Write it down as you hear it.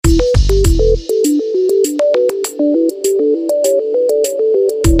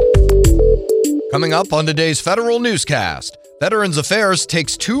Coming up on today's Federal Newscast, Veterans Affairs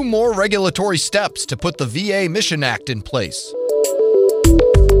takes 2 more regulatory steps to put the VA Mission Act in place.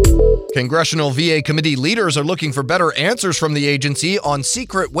 Congressional VA committee leaders are looking for better answers from the agency on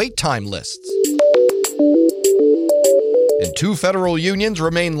secret wait time lists. And 2 federal unions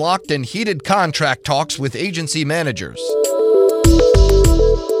remain locked in heated contract talks with agency managers.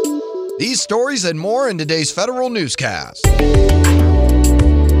 These stories and more in today's Federal Newscast.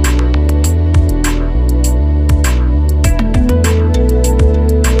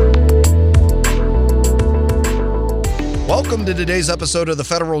 Welcome to today's episode of the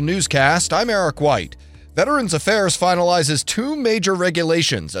Federal Newscast. I'm Eric White. Veterans Affairs finalizes 2 major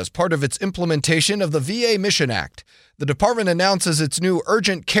regulations as part of its implementation of the VA Mission Act. The department announces its new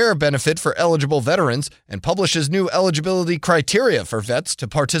urgent care benefit for eligible veterans and publishes new eligibility criteria for vets to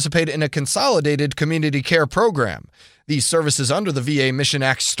participate in a consolidated community care program. These services under the VA Mission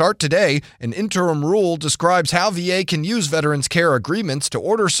Act start today. An interim rule describes how VA can use veterans' care agreements to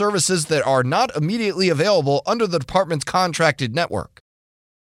order services that are not immediately available under the department's contracted network.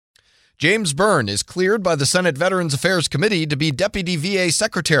 James Byrne is cleared by the Senate Veterans Affairs Committee to be Deputy VA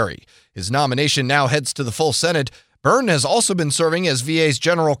Secretary. His nomination now heads to the full Senate. Byrne has also been serving as VA's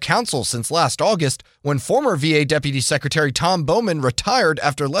General Counsel since last August, when former VA Deputy Secretary Tom Bowman retired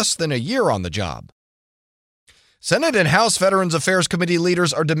after less than a year on the job. Senate and House Veterans Affairs Committee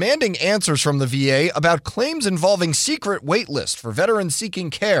leaders are demanding answers from the VA about claims involving secret wait lists for veterans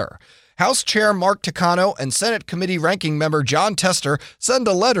seeking care. House Chair Mark Takano and Senate Committee Ranking Member Jon Tester send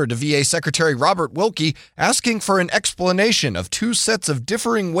a letter to VA Secretary Robert Wilkie asking for an explanation of 2 sets of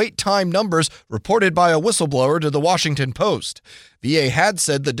differing wait time numbers reported by a whistleblower to the Washington Post. VA had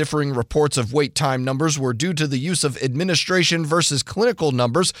said the differing reports of wait time numbers were due to the use of administration versus clinical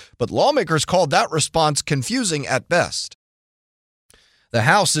numbers, but lawmakers called that response confusing at best. The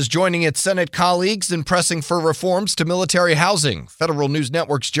House is joining its Senate colleagues in pressing for reforms to military housing. Federal News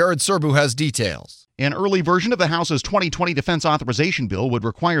Network's Jared Serbu has details. An early version of the House's 2020 Defense Authorization Bill would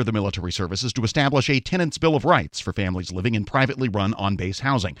require the military services to establish a Tenants' Bill of Rights for families living in privately run on-base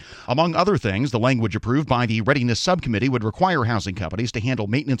housing. Among other things, the language approved by the Readiness Subcommittee would require housing companies to handle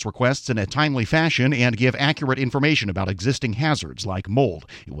maintenance requests in a timely fashion and give accurate information about existing hazards like mold.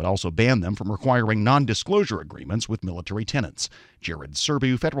 It would also ban them from requiring non-disclosure agreements with military tenants. Jared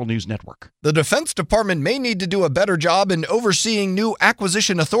Serbu, Federal News Network. The Defense Department may need to do a better job in overseeing new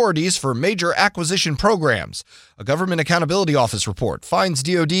acquisition authorities for major acquisition programs. A Government Accountability Office report finds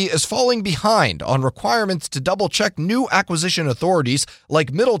DoD is falling behind on requirements to double-check new acquisition authorities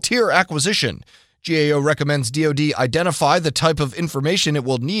like middle-tier acquisition. GAO recommends DoD identify the type of information it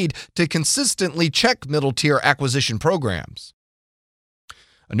will need to consistently check middle-tier acquisition programs.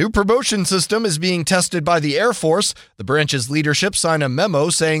 A new promotion system is being tested by the Air Force. The branch's leadership signed a memo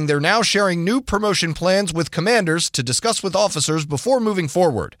saying they're now sharing new promotion plans with commanders to discuss with officers before moving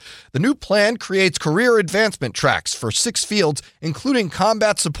forward. The new plan creates career advancement tracks for 6 fields, including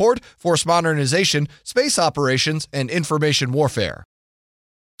combat support, force modernization, space operations, and information warfare.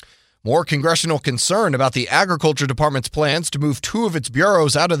 More congressional concern about the Agriculture Department's plans to move 2 of its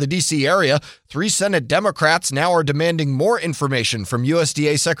bureaus out of the D.C. area. 3 Senate Democrats now are demanding more information from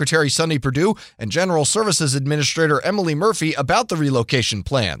USDA Secretary Sonny Perdue and General Services Administrator Emily Murphy about the relocation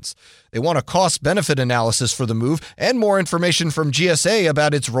plans. They want a cost-benefit analysis for the move and more information from GSA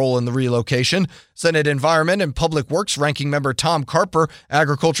about its role in the relocation. Senate Environment and Public Works Ranking Member Tom Carper,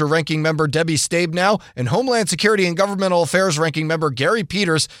 Agriculture Ranking Member Debbie Stabenow, and Homeland Security and Governmental Affairs Ranking Member Gary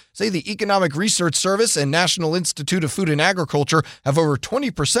Peters say the Economic Research Service and National Institute of Food and Agriculture have over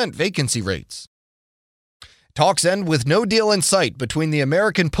 20% vacancy rates. Talks end with no deal in sight between the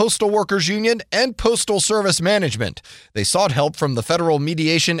American Postal Workers Union and Postal Service Management. They sought help from the Federal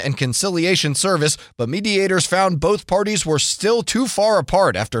Mediation and Conciliation Service, but mediators found both parties were still too far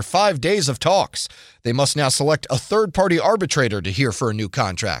apart after 5 days of talks. They must now select a third-party arbitrator to hear for a new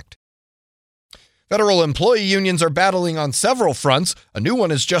contract. Federal employee unions are battling on several fronts. A new one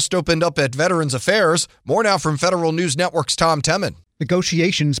has just opened up at Veterans Affairs. More now from Federal News Network's Tom Temin.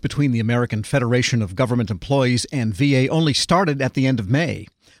 Negotiations between the American Federation of Government Employees and VA only started at the end of May.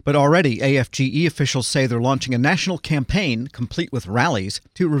 But already AFGE officials say they're launching a national campaign, complete with rallies,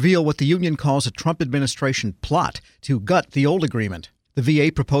 to reveal what the union calls a Trump administration plot to gut the old agreement. The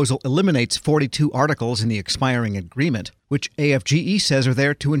VA proposal eliminates 42 articles in the expiring agreement, which AFGE says are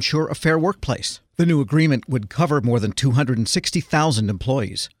there to ensure a fair workplace. The new agreement would cover more than 260,000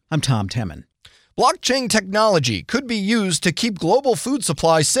 employees. I'm Tom Temin. Blockchain technology could be used to keep global food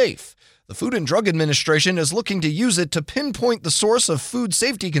supplies safe. The Food and Drug Administration is looking to use it to pinpoint the source of food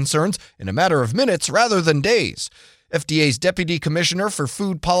safety concerns in a matter of minutes rather than days. FDA's Deputy Commissioner for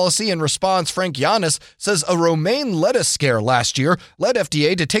Food Policy and Response, Frank Yanis, says a romaine lettuce scare last year led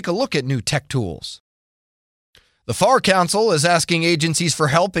FDA to take a look at new tech tools. The FAR Council is asking agencies for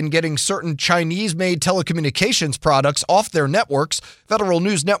help in getting certain Chinese-made telecommunications products off their networks. Federal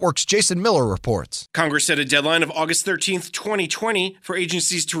News Network's Jason Miller reports. Congress set a deadline of August 13th, 2020 for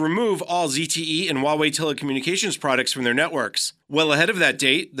agencies to remove all ZTE and Huawei telecommunications products from their networks. Well ahead of that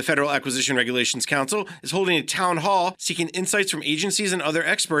date, the Federal Acquisition Regulations Council is holding a town hall seeking insights from agencies and other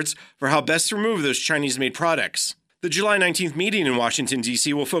experts for how best to remove those Chinese-made products. The July 19th meeting in Washington,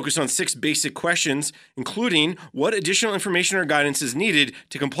 D.C. will focus on 6 basic questions, including what additional information or guidance is needed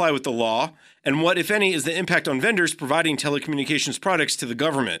to comply with the law, and what, if any, is the impact on vendors providing telecommunications products to the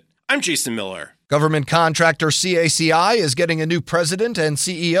government. I'm Jason Miller. Government contractor CACI is getting a new president and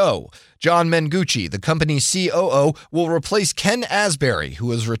CEO. John Mengucci, the company's COO, will replace Ken Asbury,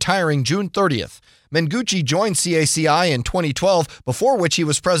 who is retiring June 30th. Mengucci joined CACI in 2012, before which he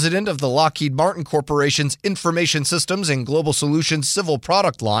was president of the Lockheed Martin Corporation's Information Systems and Global Solutions civil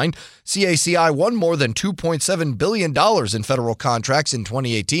product line. CACI won more than $2.7 billion in federal contracts in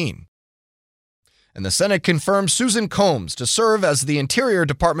 2018. And the Senate confirmed Susan Combs to serve as the Interior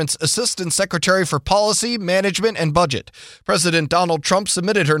Department's Assistant Secretary for Policy, Management, and Budget. President Donald Trump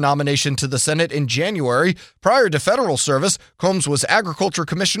submitted her nomination to the Senate in January. Prior to federal service, Combs was Agriculture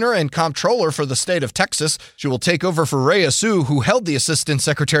Commissioner and Comptroller for the state of Texas. She will take over for Rhea Su, who held the Assistant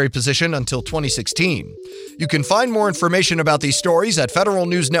Secretary position until 2016. You can find more information about these stories at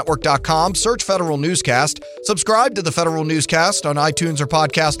federalnewsnetwork.com. Search Federal Newscast. Subscribe to the Federal Newscast on iTunes or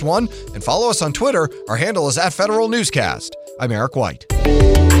Podcast One, and follow us on Twitter. Our handle is @Federal Newscast. I'm Eric White.